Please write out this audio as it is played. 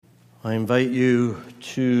I invite you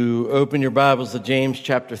to open your Bibles to James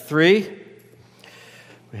chapter 3.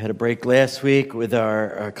 We had a break last week with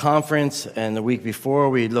our conference, and the week before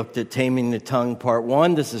we looked at Taming the Tongue Part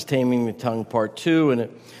 1. This is Taming the Tongue Part 2, and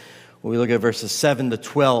we look at verses 7 to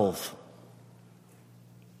 12.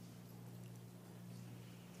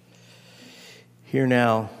 Hear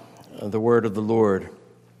now the word of the Lord.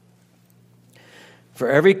 For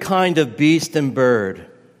every kind of beast and bird,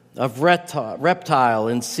 of reptile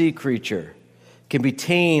and sea creature, can be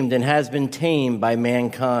tamed and has been tamed by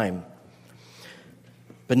mankind.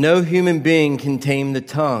 But no human being can tame the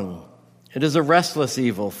tongue. It is a restless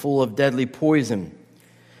evil, full of deadly poison.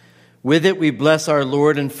 With it we bless our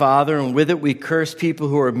Lord and Father, and with it we curse people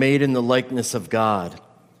who are made in the likeness of God.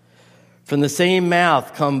 From the same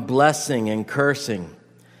mouth come blessing and cursing.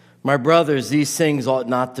 My brothers, these things ought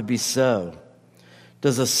not to be so.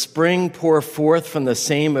 Does a spring pour forth from the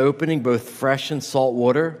same opening both fresh and salt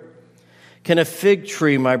water? Can a fig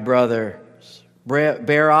tree, my brothers,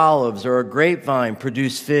 bear olives, or a grapevine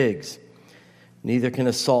produce figs? Neither can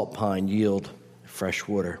a salt pine yield fresh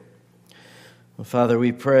water. Well, Father,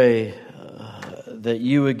 we pray that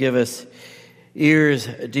you would give us ears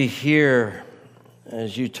to hear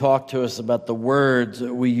as you talk to us about the words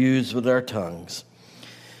that we use with our tongues.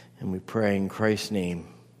 And we pray in Christ's name.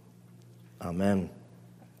 Amen.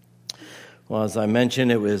 Well, as I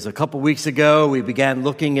mentioned, it was a couple weeks ago we began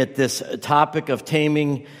looking at this topic of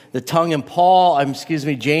taming the tongue, and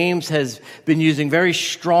James has been using very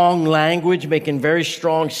strong language, making very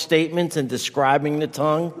strong statements and describing the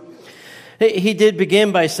tongue. He did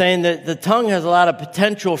begin by saying that the tongue has a lot of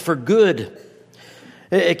potential for good.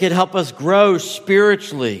 It can help us grow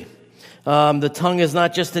spiritually. The tongue is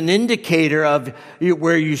not just an indicator of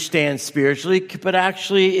where you stand spiritually, but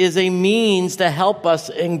actually is a means to help us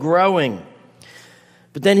in growing.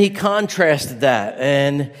 But then he contrasted that,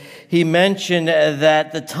 and he mentioned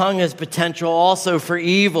that the tongue has potential also for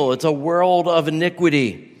evil. It's a world of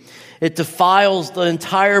iniquity. It defiles the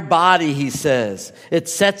entire body, he says. It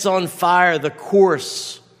sets on fire the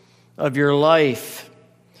course of your life.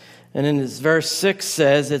 And in this verse 6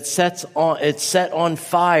 says, it's set on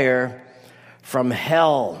fire from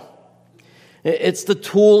hell. It's the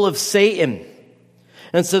tool of Satan.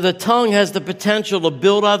 And so the tongue has the potential to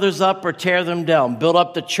build others up or tear them down. Build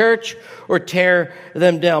up the church or tear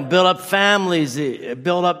them down. Build up families,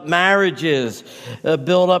 build up marriages,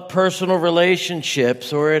 build up personal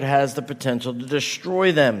relationships, or it has the potential to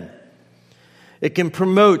destroy them. It can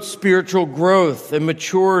promote spiritual growth and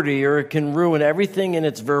maturity, or it can ruin everything in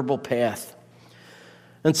its verbal path.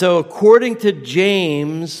 And so according to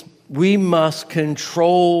James, we must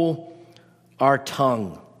control our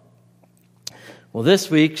tongue. Well,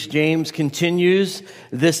 this week, James continues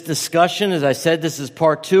this discussion. As I said, this is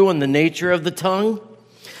part 2 on the nature of the tongue.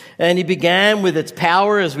 And he began with its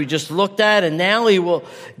power, as we just looked at, and now he will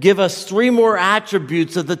give us 3 more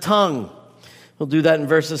attributes of the tongue. He'll do that in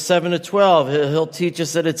verses 7 to 12. He'll teach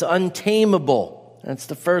us that it's untamable. That's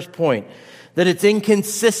the first point. That it's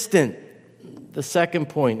inconsistent, the second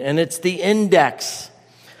point. And it's the index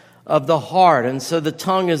of the heart. And so the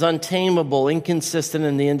tongue is untamable, inconsistent,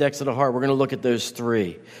 and the index of the heart. We're going to look at those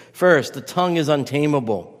 3. First, the tongue is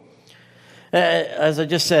untamable. As I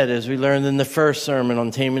just said, as we learned in the first sermon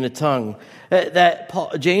on taming the tongue,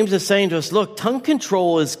 James is saying to us, look, tongue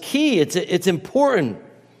control is key. It's important.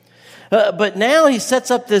 But now he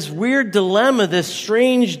sets up this weird dilemma, this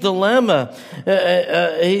strange dilemma.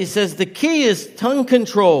 He says the key is tongue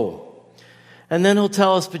control. And then he'll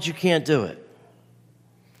tell us, but you can't do it.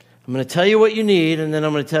 I'm going to tell you what you need, and then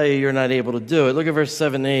I'm going to tell you you're not able to do it. Look at verse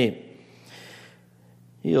 7 and 8.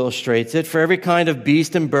 He illustrates it. For every kind of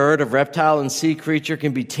beast and bird, of reptile and sea creature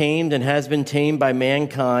can be tamed and has been tamed by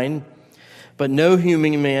mankind, but no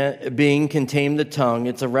human being can tame the tongue.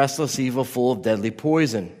 It's a restless evil full of deadly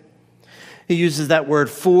poison. He uses that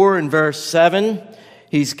word for in verse 7.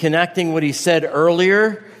 He's connecting what he said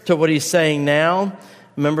earlier to what he's saying now.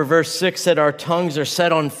 Remember, verse 6 said our tongues are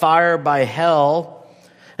set on fire by hell.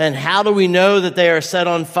 And how do we know that they are set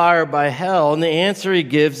on fire by hell? And the answer he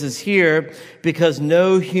gives is here, because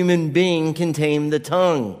no human being can tame the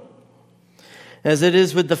tongue. As it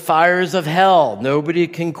is with the fires of hell, nobody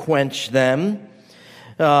can quench them.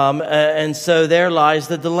 And so there lies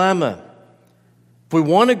the dilemma. If we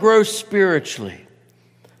want to grow spiritually,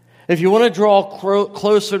 if you want to draw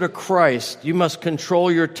closer to Christ, you must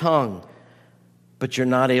control your tongue, but you're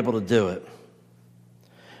not able to do it.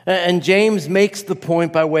 And James makes the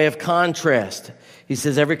point by way of contrast. He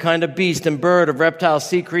says every kind of beast and bird, of reptile,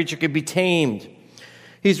 sea creature can be tamed.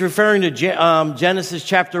 He's referring to Genesis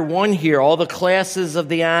chapter 1 here, all the classes of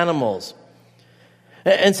the animals.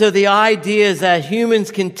 And so the idea is that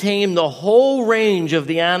humans can tame the whole range of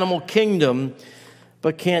the animal kingdom,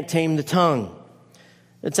 but can't tame the tongue.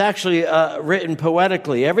 It's actually written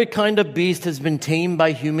poetically. Every kind of beast has been tamed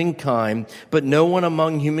by humankind, but no one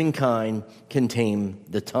among humankind can tame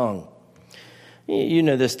the tongue. You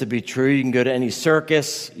know this to be true. You can go to any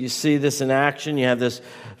circus. You see this in action. You have this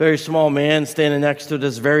very small man standing next to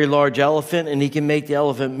this very large elephant, and he can make the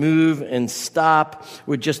elephant move and stop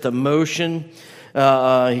with just a motion.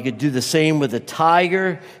 He could do the same with a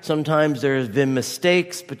tiger. Sometimes there's been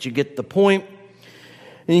mistakes, but you get the point.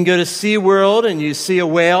 And you can go to SeaWorld and you see a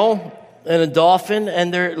whale and a dolphin,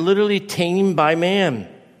 and they're literally tamed by man.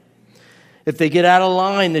 If they get out of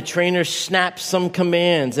line, the trainer snaps some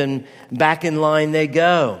commands and back in line they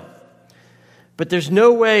go. But there's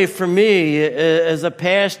no way for me as a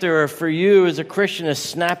pastor or for you as a Christian to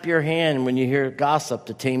snap your hand when you hear gossip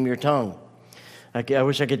to tame your tongue. I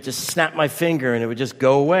wish I could just snap my finger and it would just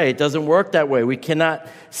go away. It doesn't work that way. We cannot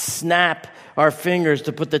snap our fingers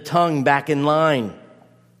to put the tongue back in line.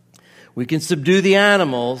 We can subdue the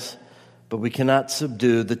animals, but we cannot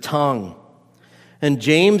subdue the tongue. And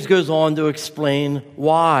James goes on to explain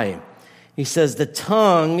why. He says the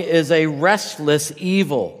tongue is a restless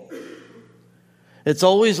evil. It's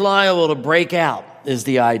always liable to break out, is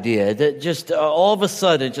the idea. That just all of a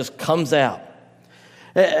sudden it just comes out.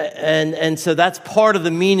 And so that's part of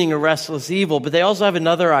the meaning of restless evil. But they also have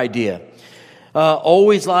another idea.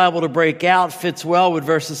 Always liable to break out fits well with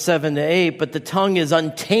verses 7 to 8, but the tongue is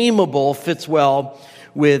untamable fits well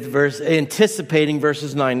with anticipating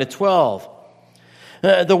verses 9 to 12.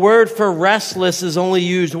 The word for restless is only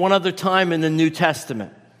used one other time in the New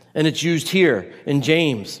Testament, and it's used here in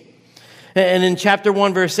James. And in chapter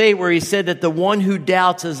 1, verse 8, where he said that the one who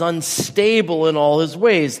doubts is unstable in all his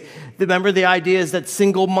ways. Remember, the idea is that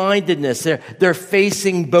single-mindedness. They're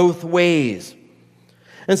facing both ways.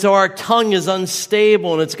 And so our tongue is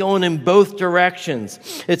unstable, and it's going in both directions.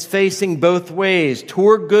 It's facing both ways,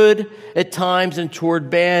 toward good at times and toward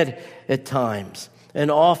bad at times, and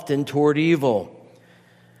often toward evil.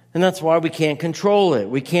 And that's why we can't control it.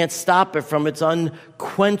 We can't stop it from its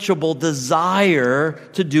unquenchable desire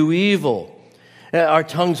to do evil. Our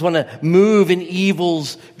tongues want to move in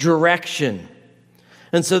evil's direction.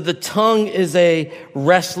 And so the tongue is a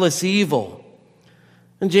restless evil.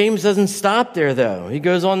 And James doesn't stop there, though. He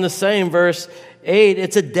goes on to say in verse 8,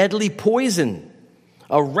 it's a deadly poison,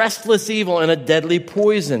 a restless evil and a deadly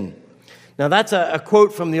poison. Now, that's a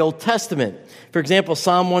quote from the Old Testament. For example,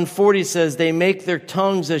 Psalm 140 says, they make their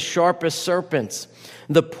tongues as sharp as serpents.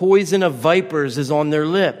 The poison of vipers is on their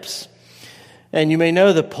lips. And you may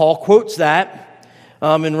know that Paul quotes that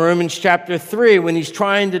in Romans chapter 3 when he's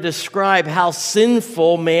trying to describe how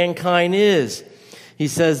sinful mankind is. He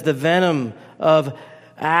says, the venom of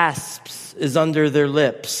asps is under their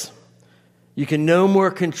lips. You can no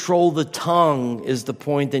more control the tongue, is the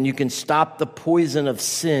point, than you can stop the poison of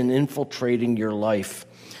sin infiltrating your life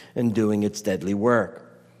and doing its deadly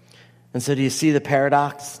work. And so do you see the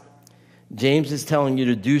paradox? James is telling you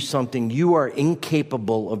to do something you are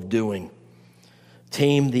incapable of doing.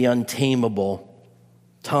 Tame the untamable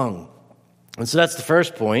tongue. And so that's the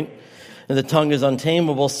first point. And the tongue is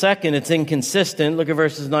untamable. Second, it's inconsistent. Look at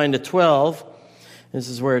verses 9 to 12. This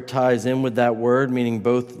is where it ties in with that word, meaning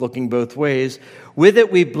both, looking both ways. With it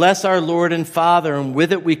we bless our Lord and Father, and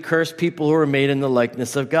with it we curse people who are made in the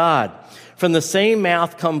likeness of God. From the same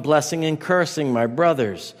mouth come blessing and cursing, my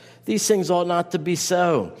brothers. These things ought not to be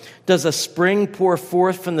so. Does a spring pour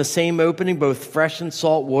forth from the same opening both fresh and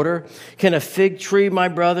salt water? Can a fig tree, my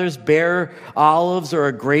brothers, bear olives, or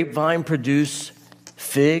a grapevine produce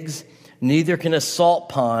figs? Neither can a salt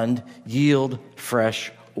pond yield fresh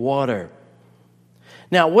water.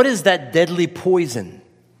 Now, what is that deadly poison?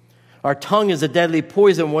 Our tongue is a deadly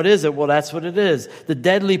poison. What is it? Well, that's what it is. The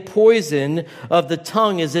deadly poison of the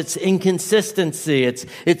tongue is its inconsistency.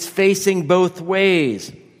 It's facing both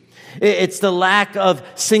ways. It's the lack of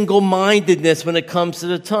single-mindedness when it comes to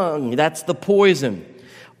the tongue. That's the poison.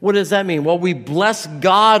 What does that mean? Well, we bless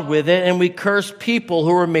God with it, and we curse people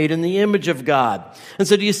who are made in the image of God. And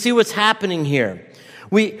so do you see what's happening here?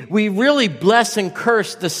 We really bless and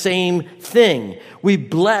curse the same thing. We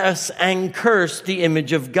bless and curse the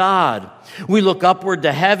image of God. We look upward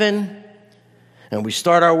to heaven and we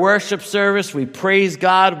start our worship service. We praise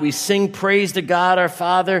God. We sing praise to God our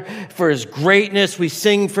Father for His greatness. We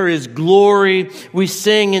sing for His glory. We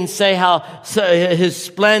sing and say how His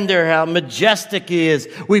splendor, how majestic He is.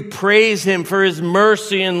 We praise Him for His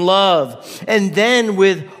mercy and love. And then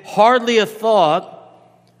with hardly a thought,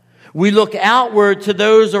 We look outward to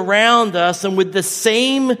those around us, and with the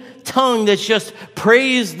same tongue that's just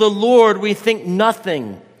praise the Lord, we think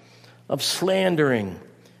nothing of slandering,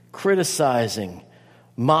 criticizing,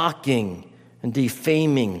 mocking, and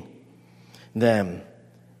defaming them.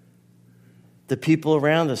 The people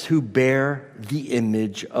around us who bear the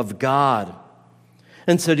image of God.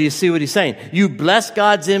 And so do you see what he's saying? You bless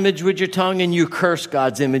God's image with your tongue, and you curse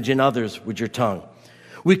God's image in others with your tongue.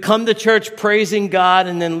 We come to church praising God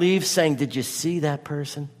and then leave saying, did you see that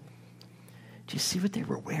person? Did you see what they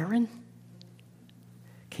were wearing?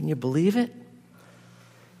 Can you believe it?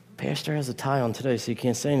 Pastor has a tie on today, so you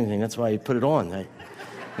can't say anything. That's why he put it on.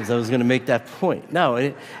 Because I was going to make that point.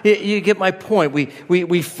 No, you get my point.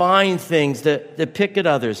 We find things that pick at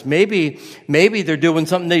others. Maybe they're doing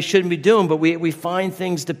something they shouldn't be doing, but we find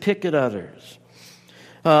things to pick at others.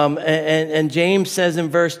 And James says in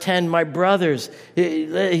verse 10, my brothers,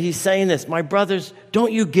 he's saying this, my brothers,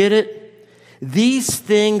 don't you get it? These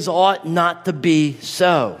things ought not to be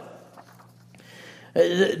so.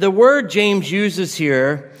 The word James uses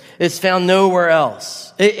here is found nowhere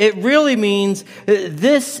else. It really means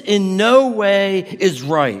this in no way is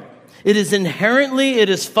right. It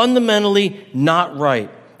is fundamentally not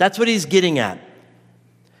right. That's what he's getting at.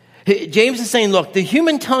 James is saying, look, the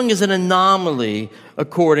human tongue is an anomaly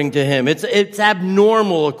according to him. It's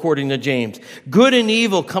abnormal according to James. Good and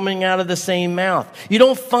evil coming out of the same mouth. You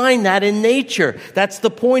don't find that in nature. That's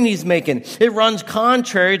the point he's making. It runs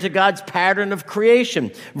contrary to God's pattern of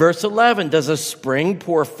creation. Verse 11, does a spring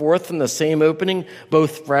pour forth from the same opening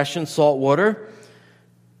both fresh and salt water?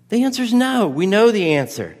 The answer is no. We know the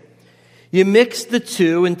answer. You mix the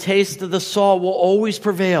two and taste of the salt will always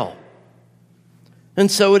prevail. And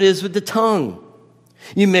so it is with the tongue.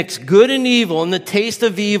 You mix good and evil, and the taste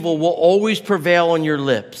of evil will always prevail on your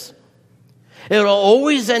lips. It'll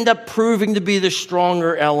always end up proving to be the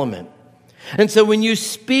stronger element. And so when you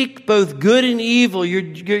speak both good and evil,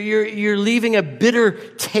 you're leaving a bitter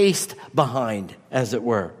taste behind, as it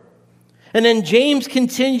were. And then James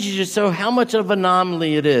continues to show how much of an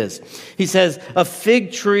anomaly it is. He says, a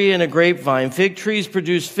fig tree and a grapevine. Fig trees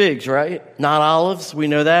produce figs, right? Not olives, we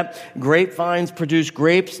know that. Grapevines produce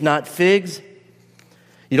grapes, not figs.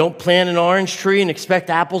 You don't plant an orange tree and expect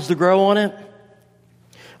apples to grow on it.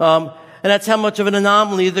 And that's how much of an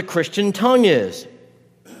anomaly the Christian tongue is.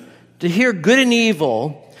 To hear good and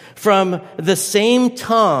evil from the same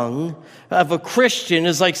tongue of a Christian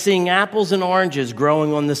is like seeing apples and oranges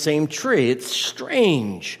growing on the same tree. It's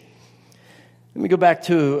strange. Let me go back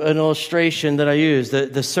to an illustration that I used,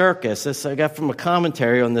 the circus. This I got from a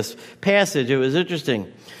commentary on this passage. It was interesting.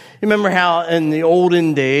 You remember how in the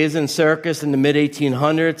olden days in circus in the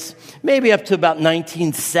mid-1800s, maybe up to about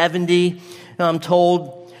 1970, I'm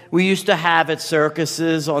told, we used to have at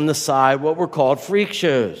circuses on the side what were called freak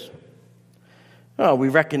shows. Oh, we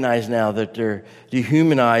recognize now that they're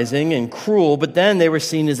dehumanizing and cruel, but then they were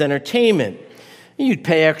seen as entertainment. You'd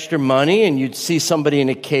pay extra money and you'd see somebody in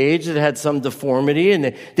a cage that had some deformity,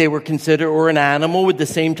 and they were considered, or an animal with the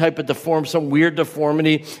same type of some weird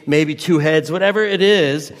deformity, maybe two heads, whatever it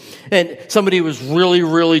is. And somebody was really,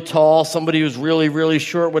 really tall, somebody was really, really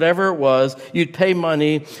short, whatever it was. You'd pay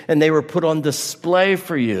money and they were put on display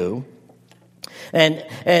for you. And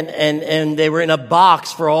they were in a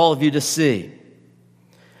box for all of you to see.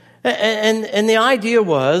 And the idea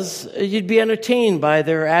was you'd be entertained by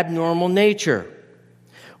their abnormal nature.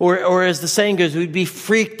 Or as the saying goes, we'd be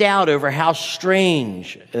freaked out over how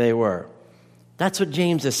strange they were. That's what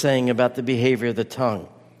James is saying about the behavior of the tongue.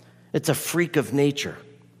 It's a freak of nature.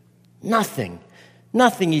 Nothing,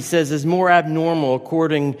 he says, is more abnormal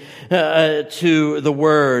according to the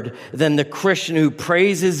word than the Christian who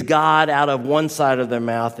praises God out of one side of their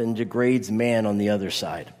mouth and degrades man on the other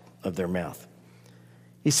side of their mouth.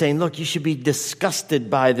 He's saying, look, you should be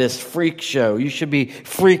disgusted by this freak show. You should be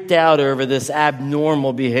freaked out over this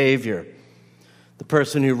abnormal behavior. The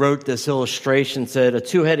person who wrote this illustration said, a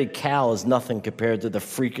two-headed cow is nothing compared to the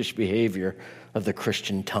freakish behavior of the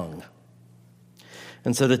Christian tongue.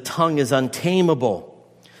 And so the tongue is untamable.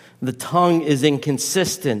 The tongue is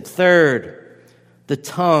inconsistent. Third, the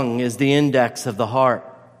tongue is the index of the heart.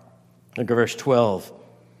 Look at verse 12.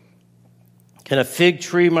 Can a fig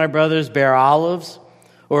tree, my brothers, bear olives?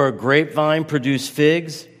 Or a grapevine produce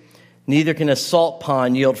figs? Neither can a salt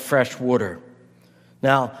pond yield fresh water.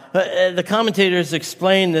 Now, the commentators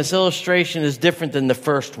explain this illustration is different than the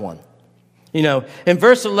first one. You know, in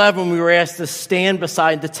verse 11, we were asked to stand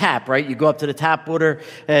beside the tap, right? You go up to the tap water,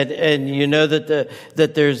 and you know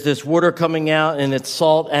that there's this water coming out, and it's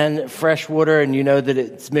salt and fresh water, and you know that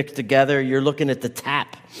it's mixed together. You're looking at the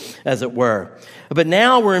tap. as it were. But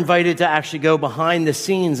now we're invited to actually go behind the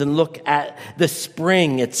scenes and look at the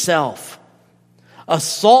spring itself. A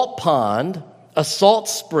salt pond, a salt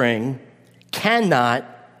spring, cannot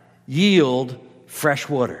yield fresh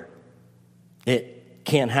water. It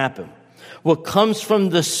can't happen. What comes from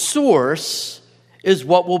the source is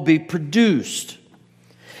what will be produced.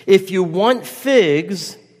 If you want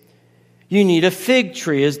figs, you need a fig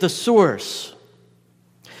tree as the source.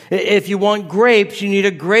 If you want grapes, you need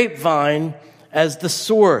a grapevine as the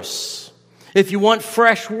source. If you want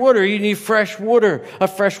fresh water, you need fresh water, a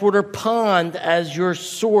freshwater pond as your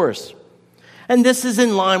source. And this is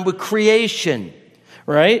in line with creation,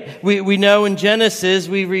 right? We know in Genesis,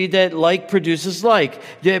 we read that like produces like.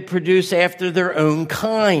 They produce after their own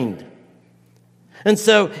kind. And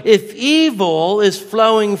so if evil is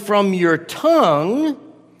flowing from your tongue,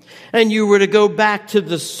 and you were to go back to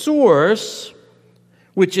the source,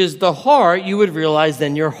 which is the heart, you would realize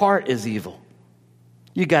then your heart is evil.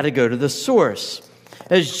 You got to go to the source.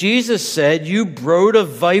 As Jesus said, you brood of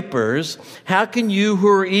vipers, how can you who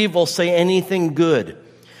are evil say anything good?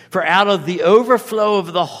 For out of the overflow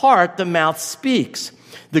of the heart, the mouth speaks.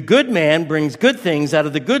 The good man brings good things out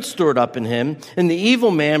of the good stored up in him, and the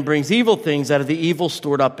evil man brings evil things out of the evil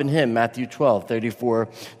stored up in him. Matthew 12, 34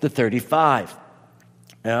 to 35.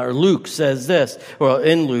 Or Luke says this, or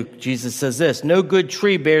in Luke, Jesus says this, no good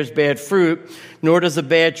tree bears bad fruit, nor does a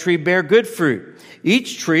bad tree bear good fruit.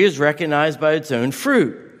 Each tree is recognized by its own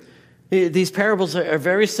fruit. These parables are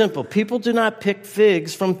very simple. People do not pick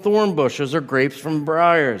figs from thorn bushes or grapes from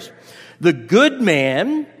briars. The good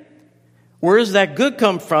man, where does that good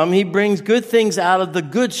come from? He brings good things out of the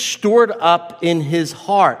good stored up in his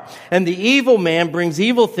heart. And the evil man brings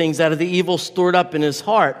evil things out of the evil stored up in his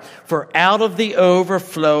heart. For out of the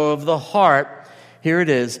overflow of the heart, here it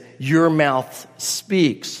is, your mouth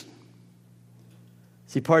speaks.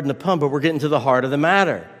 See, pardon the pun, but we're getting to the heart of the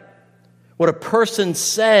matter. What a person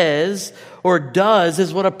says or does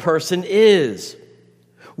is what a person is.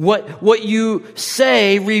 What you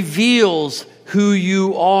say reveals who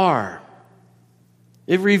you are.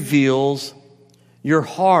 It reveals your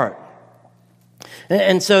heart.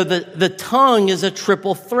 And so the tongue is a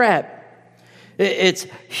triple threat. It's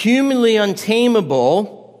humanly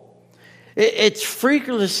untamable. It's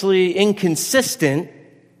frequently inconsistent.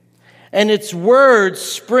 And its words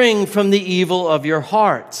spring from the evil of your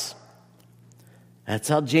hearts. That's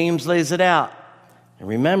how James lays it out. And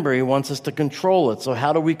remember, he wants us to control it. So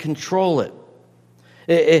how do we control it?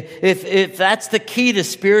 If that's the key to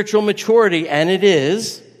spiritual maturity, and it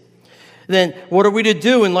is, then what are we to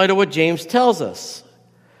do in light of what James tells us?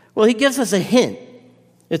 Well, he gives us a hint.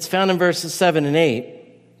 It's found in verses 7 and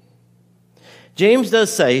 8. James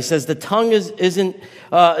does say, he says, the tongue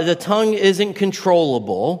isn't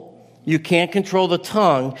controllable. You can't control the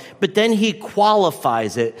tongue, but then he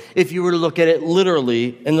qualifies it if you were to look at it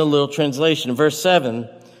literally in the little translation. Verse 7,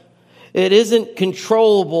 it isn't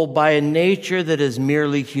controllable by a nature that is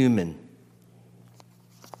merely human.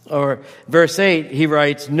 Or verse 8, he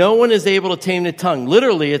writes, no one is able to tame the tongue.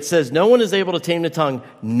 Literally, it says, no one is able to tame the tongue,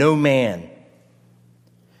 no man.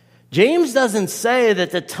 James doesn't say that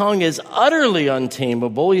the tongue is utterly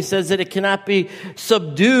untamable. He says that it cannot be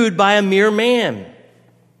subdued by a mere man.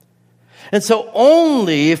 And so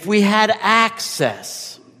only if we had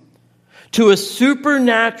access to a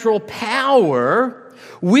supernatural power,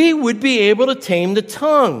 we would be able to tame the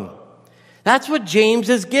tongue. That's what James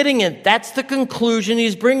is getting at. That's the conclusion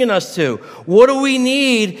he's bringing us to. What do we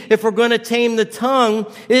need if we're going to tame the tongue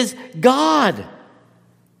is God.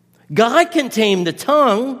 God can tame the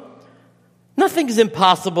tongue. Nothing is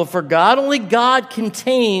impossible for God. Only God can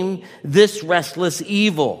tame this restless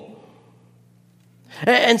evil.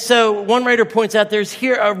 And so one writer points out there's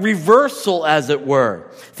here a reversal, as it were.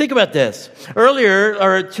 Think about this. Earlier,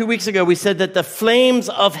 or 2 weeks ago, we said that the flames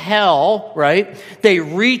of hell, right, they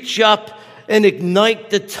reach up and ignite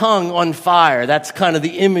the tongue on fire. That's kind of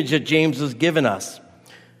the image that James has given us.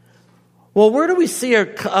 Well, where do we see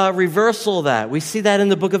a reversal of that? We see that in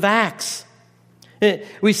the book of Acts.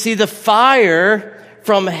 We see the fire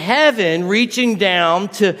from heaven reaching down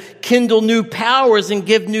to kindle new powers and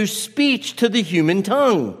give new speech to the human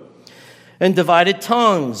tongue. And divided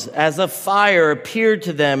tongues as a fire appeared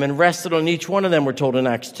to them and rested on each one of them, we're told in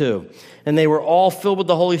Acts 2. And they were all filled with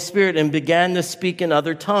the Holy Spirit and began to speak in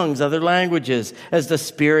other tongues, other languages, as the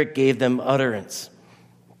Spirit gave them utterance.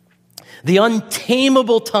 The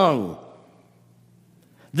untamable tongue.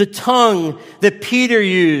 The tongue that Peter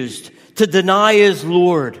used to deny his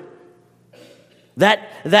Lord.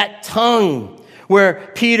 That tongue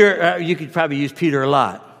where Peter, you could probably use Peter a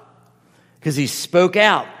lot because he spoke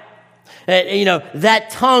out.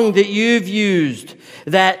 That tongue that you've used,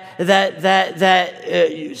 that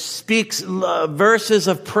speaks verses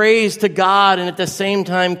of praise to God and at the same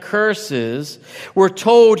time curses. We're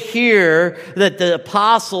told here that the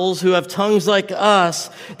apostles who have tongues like us,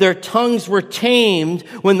 their tongues were tamed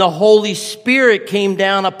when the Holy Spirit came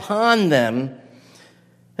down upon them.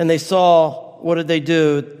 And they saw, what did they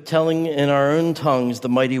do? Telling in our own tongues the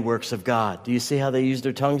mighty works of God. Do you see how they used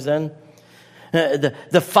their tongues then?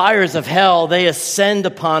 The fires of hell, they ascend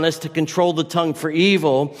upon us to control the tongue for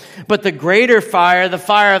evil. But the greater fire, the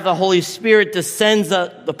fire of the Holy Spirit, descends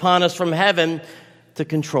upon us from heaven to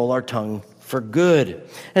control our tongue for good.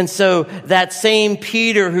 And so that same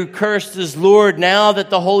Peter who cursed his Lord, now that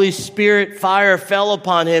the Holy Spirit fire fell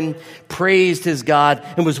upon him, praised his God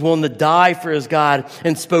and was willing to die for his God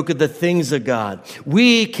and spoke of the things of God.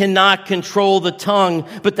 We cannot control the tongue,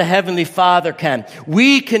 but the Heavenly Father can.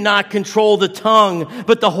 We cannot control the tongue,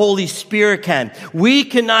 but the Holy Spirit can. We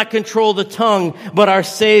cannot control the tongue, but our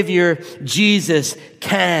Savior, Jesus,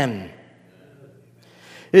 can.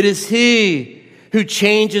 It is He who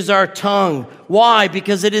changes our tongue. Why?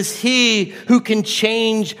 Because it is He who can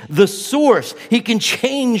change the source. He can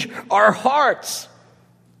change our hearts.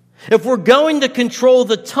 If we're going to control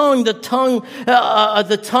the tongue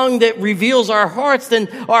that reveals our hearts, then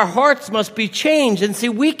our hearts must be changed. And see,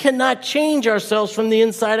 we cannot change ourselves from the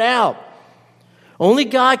inside out. Only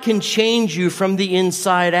God can change you from the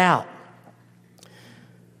inside out.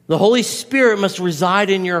 The Holy Spirit must reside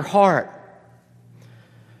in your heart.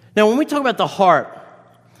 Now, when we talk about the heart,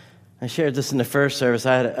 I shared this in the first service.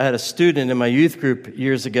 I had a student in my youth group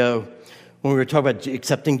years ago when we were talking about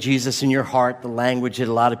accepting Jesus in your heart, the language that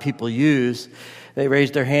a lot of people use. They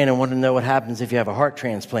raised their hand and wanted to know what happens if you have a heart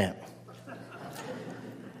transplant.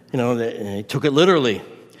 They took it literally.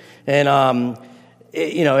 And,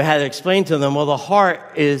 I had to explain to them, well, the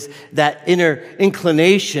heart is that inner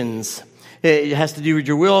inclinations. It has to do with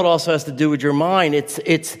your will. It also has to do with your mind.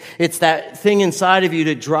 It's that thing inside of you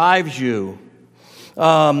that drives you.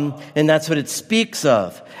 And that's what it speaks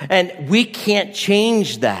of. And we can't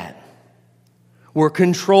change that. We're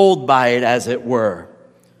controlled by it, as it were.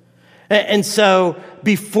 And so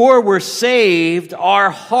before we're saved, our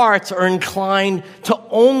hearts are inclined to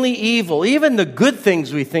only evil. Even the good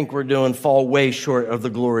things we think we're doing fall way short of the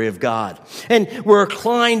glory of God. And we're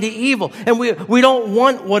inclined to evil. And we don't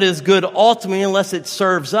want what is good ultimately unless it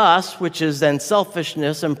serves us, which is then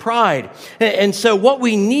selfishness and pride. And so what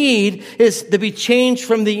we need is to be changed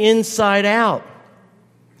from the inside out.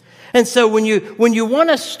 And so when you want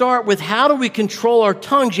to start with how do we control our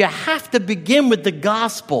tongues, you have to begin with the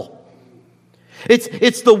gospel.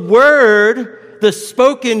 It's the word, the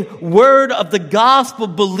spoken word of the gospel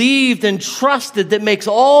believed and trusted that makes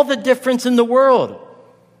all the difference in the world.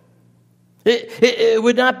 It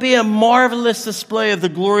would not be a marvelous display of the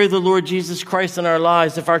glory of the Lord Jesus Christ in our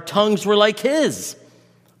lives if our tongues were like His.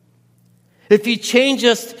 If He changed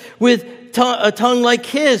us with a tongue like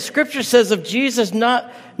His. Scripture says of Jesus,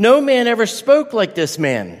 no man ever spoke like this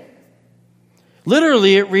man.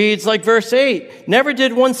 Literally, it reads like verse 8, never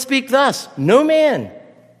did one speak thus, no man.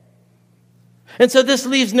 And so this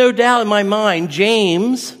leaves no doubt in my mind.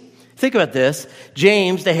 James, think about this,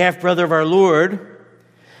 James, the half-brother of our Lord,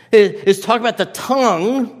 is talking about the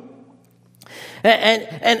tongue,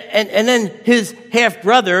 and then his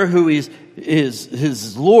half-brother, who is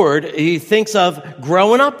his Lord, he thinks of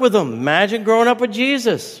growing up with him. Imagine growing up with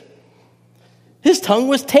Jesus. His tongue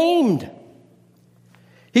was tamed.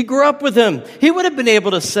 He grew up with him. He would have been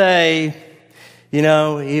able to say,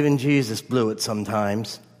 even Jesus blew it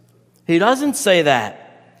sometimes. He doesn't say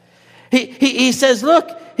that. He says, look,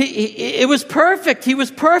 it was perfect. He was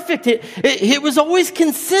perfect. It was always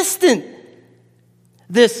consistent,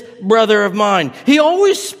 this brother of mine. He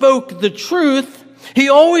always spoke the truth. He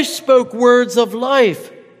always spoke words of life.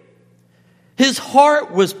 His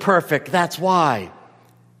heart was perfect. That's why.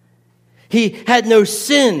 He had no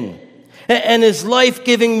sin. And his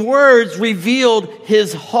life-giving words revealed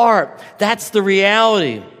his heart. That's the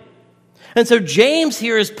reality. And so James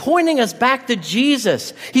here is pointing us back to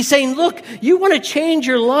Jesus. He's saying, look, you want to change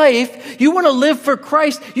your life. You want to live for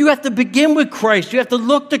Christ. You have to begin with Christ. You have to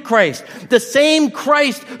look to Christ. The same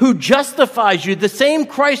Christ who justifies you, the same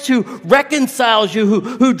Christ who reconciles you,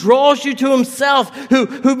 who draws you to himself,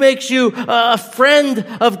 who makes you a friend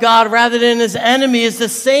of God rather than his enemy, is the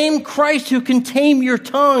same Christ who can tame your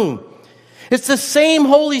tongue. It's the same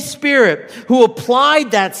Holy Spirit who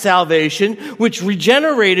applied that salvation, which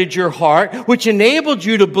regenerated your heart, which enabled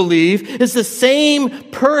you to believe, is the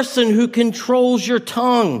same person who controls your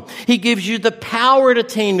tongue. He gives you the power to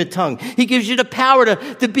tame the tongue. He gives you the power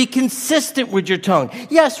to be consistent with your tongue.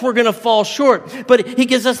 Yes, we're going to fall short, but he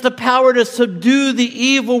gives us the power to subdue the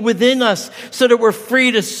evil within us so that we're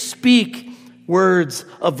free to speak words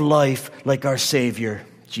of life like our Savior,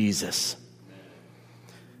 Jesus.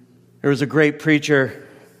 There was a great preacher,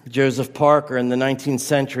 Joseph Parker, in the 19th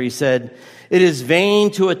century. He said, "It is vain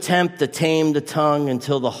to attempt to tame the tongue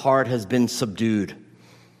until the heart has been subdued."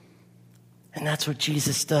 And that's what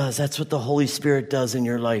Jesus does. That's what the Holy Spirit does in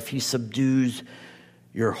your life. He subdues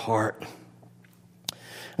your heart.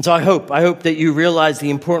 And so I hope that you realize the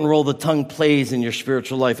important role the tongue plays in your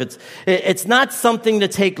spiritual life. It's not something to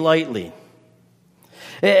take lightly.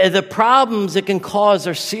 The problems it can cause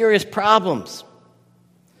are serious problems.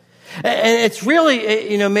 And it's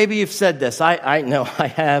really, maybe you've said this. I know I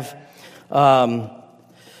have.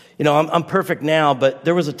 I'm perfect now, but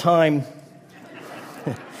there was a time.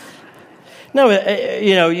 No,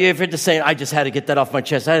 you've heard the saying, I just had to get that off my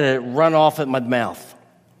chest. I had to run off at my mouth.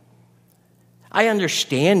 I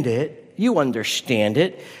understand it. You understand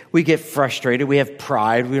it. We get frustrated. We have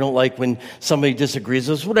pride. We don't like when somebody disagrees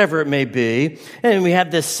with us, whatever it may be. And we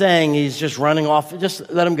have this saying, he's just running off. Just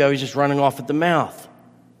let him go. He's just running off at the mouth.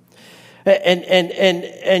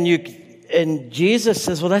 And Jesus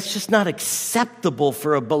says, well, that's just not acceptable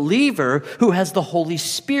for a believer who has the Holy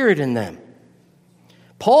Spirit in them.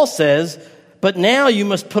 Paul says, but now you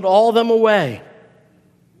must put all them away.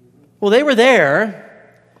 Well, they were there.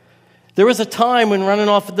 There was a time when running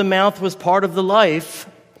off at the mouth was part of the life.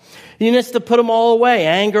 You need to put them all away.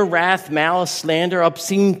 Anger, wrath, malice, slander,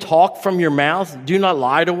 obscene talk from your mouth. Do not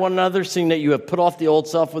lie to one another, seeing that you have put off the old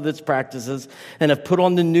self with its practices and have put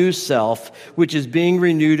on the new self, which is being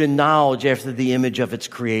renewed in knowledge after the image of its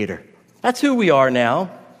creator. That's who we are now.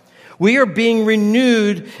 We are being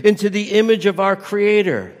renewed into the image of our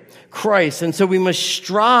creator, Christ. And so we must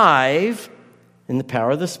strive, in the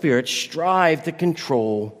power of the Spirit, strive to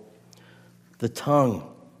control the tongue.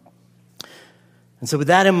 And so with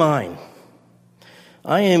that in mind,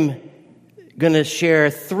 I am going to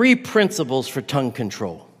share 3 principles for tongue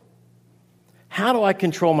control. How do I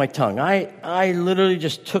control my tongue? I literally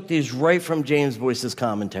just took these right from James Boyce's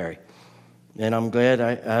commentary. And I'm glad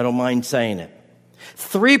I don't mind saying it.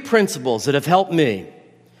 3 principles that have helped me,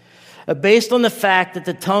 based on the fact that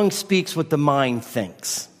the tongue speaks what the mind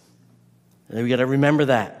thinks. And we got to remember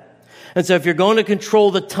that. And so if you're going to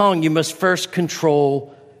control the tongue, you must first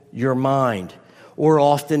control your mind. Or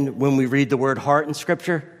often when we read the word heart in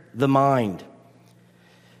Scripture, the mind.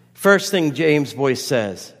 First thing James Boyce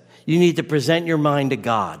says, you need to present your mind to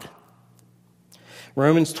God.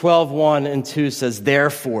 Romans 12:1 and 2 says,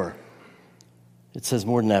 therefore. It says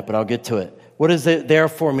more than that, but I'll get to it. What does it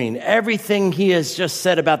therefore mean? Everything he has just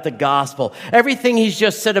said about the gospel, everything he's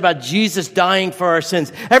just said about Jesus dying for our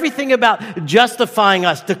sins, everything about justifying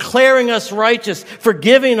us, declaring us righteous,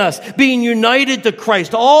 forgiving us, being united to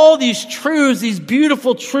Christ, all these truths, these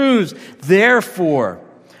beautiful truths. Therefore,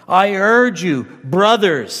 I urge you,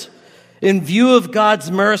 brothers, in view of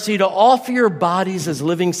God's mercy, to offer your bodies as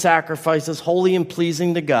living sacrifices, holy and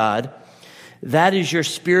pleasing to God. That is your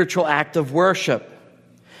spiritual act of worship.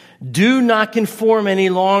 Do not conform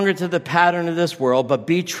any longer to the pattern of this world, but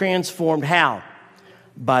be transformed. How?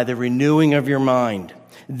 By the renewing of your mind.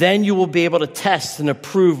 Then you will be able to test and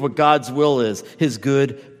approve what God's will is, his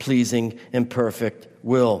good, pleasing, and perfect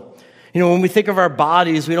will. When we think of our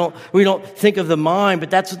bodies, we don't think of the mind,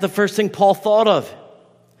 but that's what the first thing Paul thought of.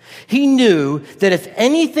 He knew that if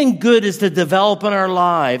anything good is to develop in our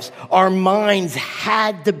lives, our minds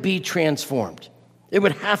had to be transformed. It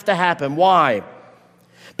would have to happen. Why?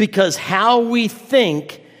 Because how we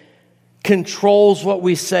think controls what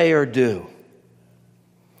we say or do.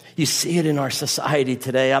 You see it in our society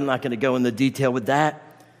today. I'm not going to go into detail with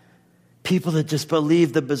that. People that just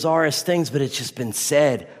believe the bizarrest things, but it's just been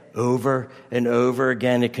said over and over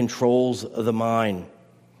again. It controls the mind.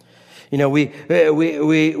 We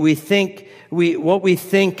think what we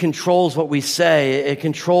think controls what we say. It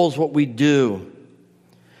controls what we do.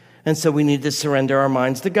 And so we need to surrender our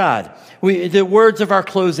minds to God. The words of our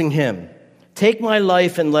closing hymn, take my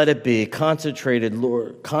life and let it be consecrated,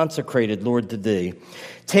 Lord, to thee.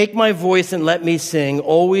 Take my voice and let me sing,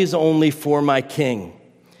 always only for my King.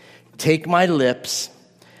 Take my lips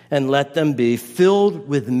and let them be filled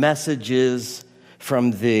with messages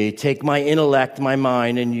from thee. Take my intellect, my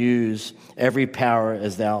mind, and use every power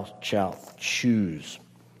as thou shalt choose.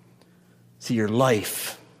 See, your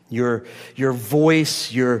life, Your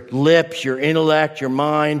voice, your lips, your intellect, your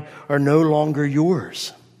mind are no longer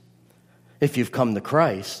yours. If you've come to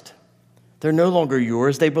Christ, they're no longer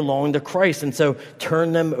yours. They belong to Christ. And so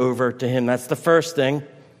turn them over to him. That's the first thing.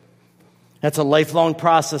 That's a lifelong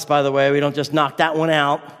process, by the way. We don't just knock that one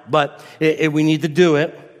out, but we need to do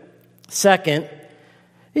it. Second,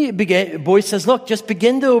 Boyce says, look, just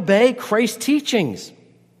begin to obey Christ's teachings.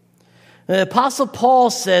 The Apostle Paul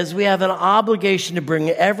says we have an obligation to bring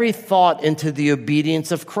every thought into the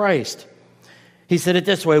obedience of Christ. He said it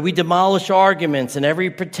this way: we demolish arguments and every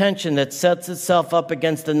pretension that sets itself up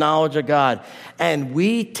against the knowledge of God, and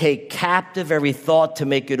we take captive every thought to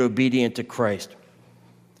make it obedient to Christ.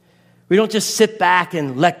 We don't just sit back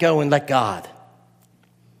and let go and let God.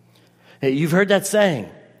 You've heard that saying.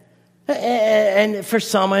 And for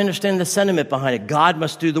some, I understand the sentiment behind it. God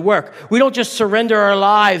must do the work. We don't just surrender our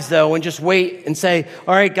lives, though, and just wait and say,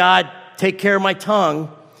 all right, God, take care of my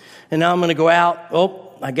tongue. And now I'm going to go out.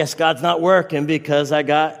 Oh, I guess God's not working because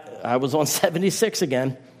I was on 76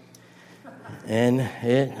 again. And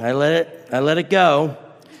I let it go.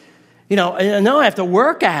 No, I have to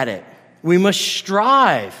work at it. We must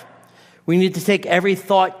strive. We need to take every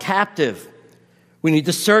thought captive. We need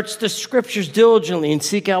to search the scriptures diligently and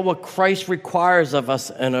seek out what Christ requires of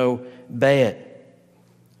us and obey it.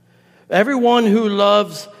 Everyone who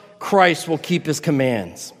loves Christ will keep his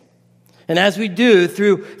commands. And as we do,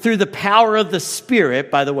 through the power of the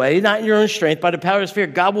Spirit, by the way, not in your own strength, by the power of the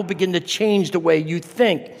Spirit, God will begin to change the way you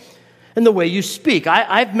think and the way you speak.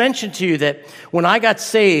 I've mentioned to you that when I got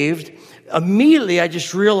saved, immediately I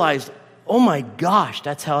just realized, oh my gosh,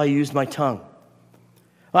 that's how I used my tongue.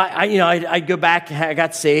 I'd go back, I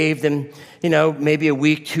got saved, and, maybe a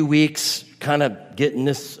week, 2 weeks, kind of getting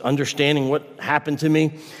this understanding what happened to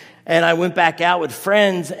me. And I went back out with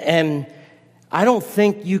friends, and I don't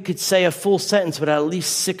think you could say a full sentence without at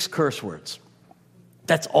least 6 curse words.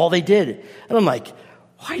 That's all they did. And I'm like,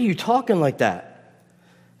 why are you talking like that?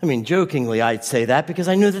 I mean, jokingly, I'd say that because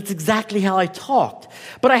I knew that's exactly how I talked.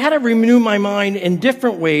 But I had to renew my mind in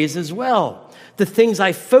different ways as well. The things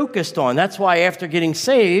I focused on. That's why after getting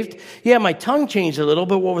saved, my tongue changed a little,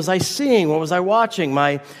 but what was I seeing? What was I watching?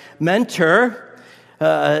 My mentor,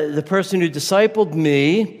 the person who discipled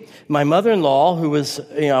me, my mother-in-law, who was,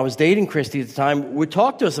 I was dating Christy at the time, would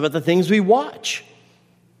talk to us about the things we watch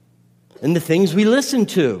and the things we listen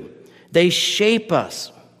to. They shape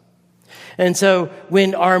us. And so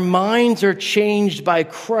when our minds are changed by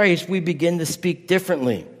Christ, we begin to speak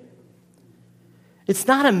differently. It's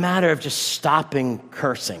not a matter of just stopping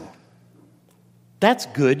cursing. That's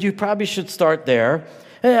good. You probably should start there.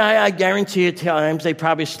 And I guarantee at times they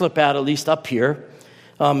probably slip out at least up here.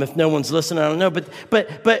 If no one's listening, I don't know. But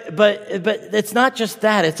it's not just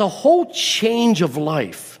that. It's a whole change of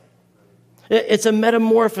life. It's a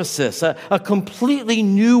metamorphosis, a completely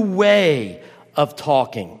new way of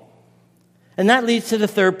talking. And that leads to the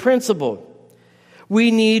third principle.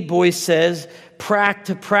 We need, Boyce says,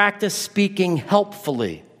 to practice speaking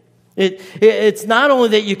helpfully. It's not only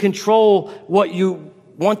that you control what you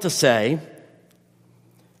want to say,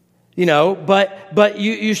 but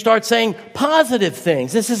you start saying positive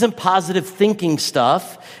things. This isn't positive thinking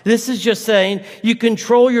stuff. This is just saying you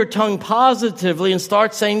control your tongue positively and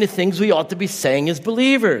start saying the things we ought to be saying as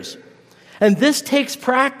believers. And this takes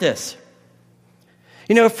practice.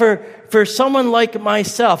 For someone like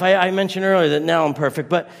myself, I mentioned earlier that now I'm perfect,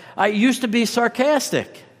 but I used to be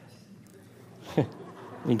sarcastic.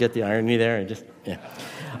 You get the irony there?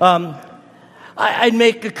 I'd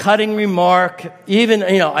make a cutting remark. Even,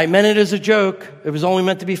 I meant it as a joke. It was only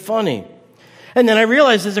meant to be funny. And then I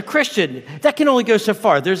realized as a Christian, that can only go so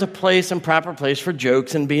far. There's a place and proper place for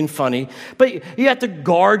jokes and being funny, but you have to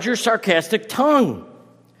guard your sarcastic tongue.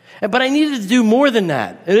 But I needed to do more than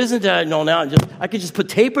that. It isn't that I could just put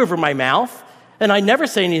tape over my mouth and I never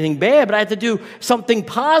say anything bad, but I had to do something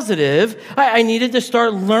positive. I needed to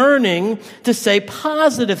start learning to say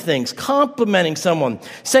positive things, complimenting someone,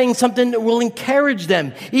 saying something that will encourage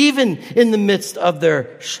them, even in the midst of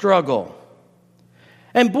their struggle.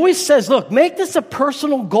 And Boyce says, look, make this a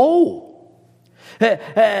personal goal.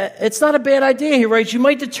 It's not a bad idea, he writes. You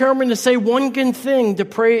might determine to say one good thing to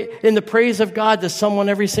pray in the praise of God to someone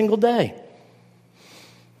every single day.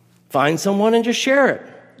 Find someone and just share it.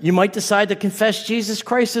 You might decide to confess Jesus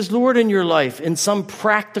Christ as Lord in your life in some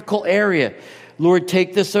practical area. Lord,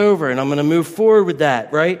 take this over, and I'm going to move forward with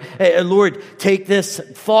that, right? Hey, Lord, take this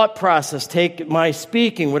thought process, take my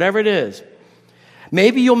speaking, whatever it is.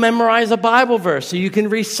 Maybe you'll memorize a Bible verse so you can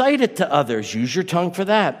recite it to others. Use your tongue for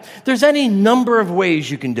that. There's any number of ways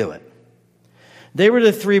you can do it. They were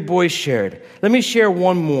the 3 Boyce shared. Let me share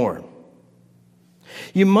one more.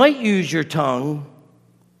 You might use your tongue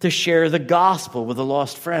to share the gospel with a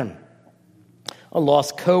lost friend, a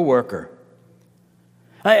lost coworker.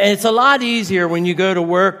 And it's a lot easier when you go to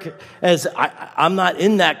work, as I'm not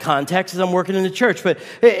in that context, as I'm working in the church. But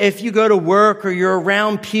if you go to work or you're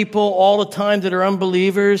around people all the time that are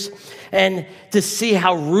unbelievers, and to see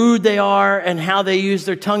how rude they are and how they use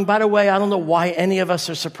their tongue. By the way, I don't know why any of us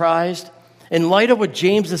are surprised. In light of what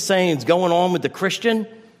James is saying is going on with the Christian,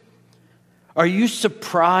 are you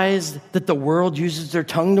surprised that the world uses their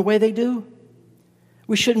tongue the way they do?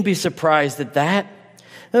 We shouldn't be surprised at that.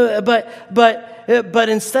 But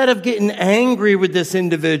instead of getting angry with this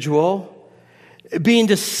individual, being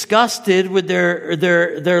disgusted with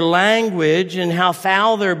their language and how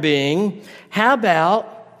foul they're being, how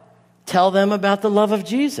about tell them about the love of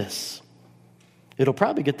Jesus? It'll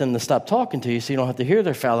probably get them to stop talking to you so you don't have to hear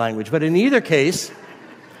their foul language. But in either case,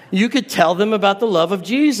 you could tell them about the love of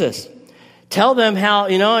Jesus. Tell them how,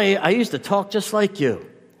 I used to talk just like you.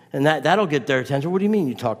 And that'll get their attention. What do you mean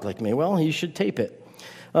you talk like me? Well, you should tape it.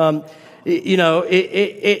 But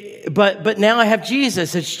now I have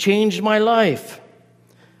Jesus. It's changed my life.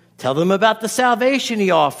 Tell them about the salvation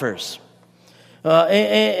he offers.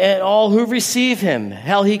 And all who receive him,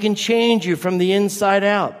 how he can change you from the inside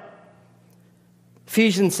out.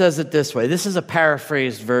 Ephesians says it this way. This is a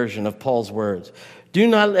paraphrased version of Paul's words. Do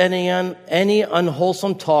not let any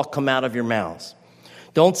unwholesome talk come out of your mouths.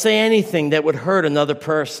 Don't say anything that would hurt another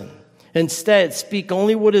person. Instead, speak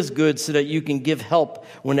only what is good so that you can give help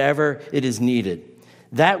whenever it is needed.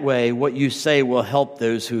 That way, what you say will help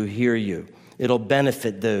those who hear you. It'll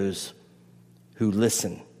benefit those who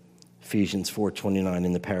listen. Ephesians 4:29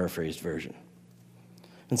 in the paraphrased version.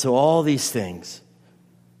 And so all these things,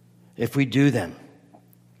 if we do them,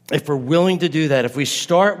 if we're willing to do that, if we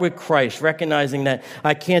start with Christ, recognizing that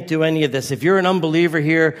I can't do any of this. If you're an unbeliever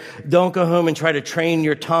here, don't go home and try to train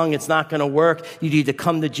your tongue. It's not going to work. You need to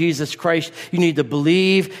come to Jesus Christ. You need to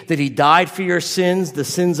believe that he died for your sins, the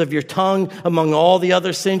sins of your tongue, among all the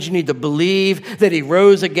other sins. You need to believe that he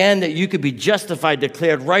rose again, that you could be justified,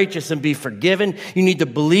 declared righteous, and be forgiven. You need to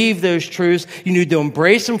believe those truths. You need to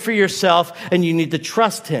embrace them for yourself, and you need to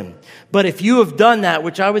trust him. But if you have done that,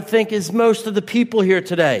 which I would think is most of the people here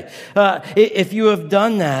today, if you have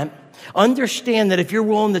done that, understand that if you're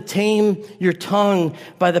willing to tame your tongue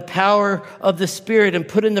by the power of the Spirit and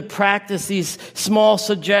put into practice these small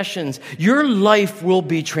suggestions, your life will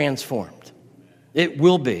be transformed. It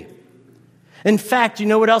will be. In fact, you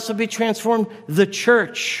know what else will be transformed? The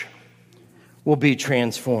church will be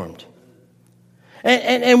transformed.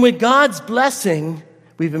 And with God's blessing,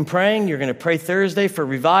 we've been praying. You're going to pray Thursday for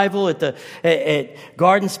revival at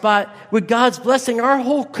Garden Spot. With God's blessing, our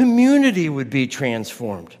whole community would be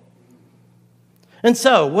transformed. And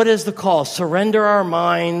so, what is the call? Surrender our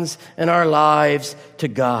minds and our lives to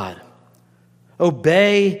God.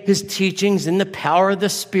 Obey his teachings in the power of the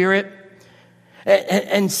Spirit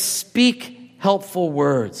and speak helpful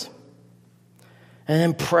words. And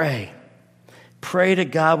then pray. Pray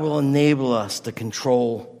that God will enable us to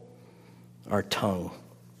control our tongue.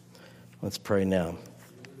 Let's pray now.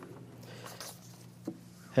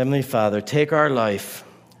 Heavenly Father, take our life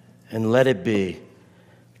and let it be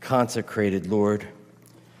consecrated, Lord,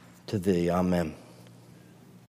 to thee. Amen.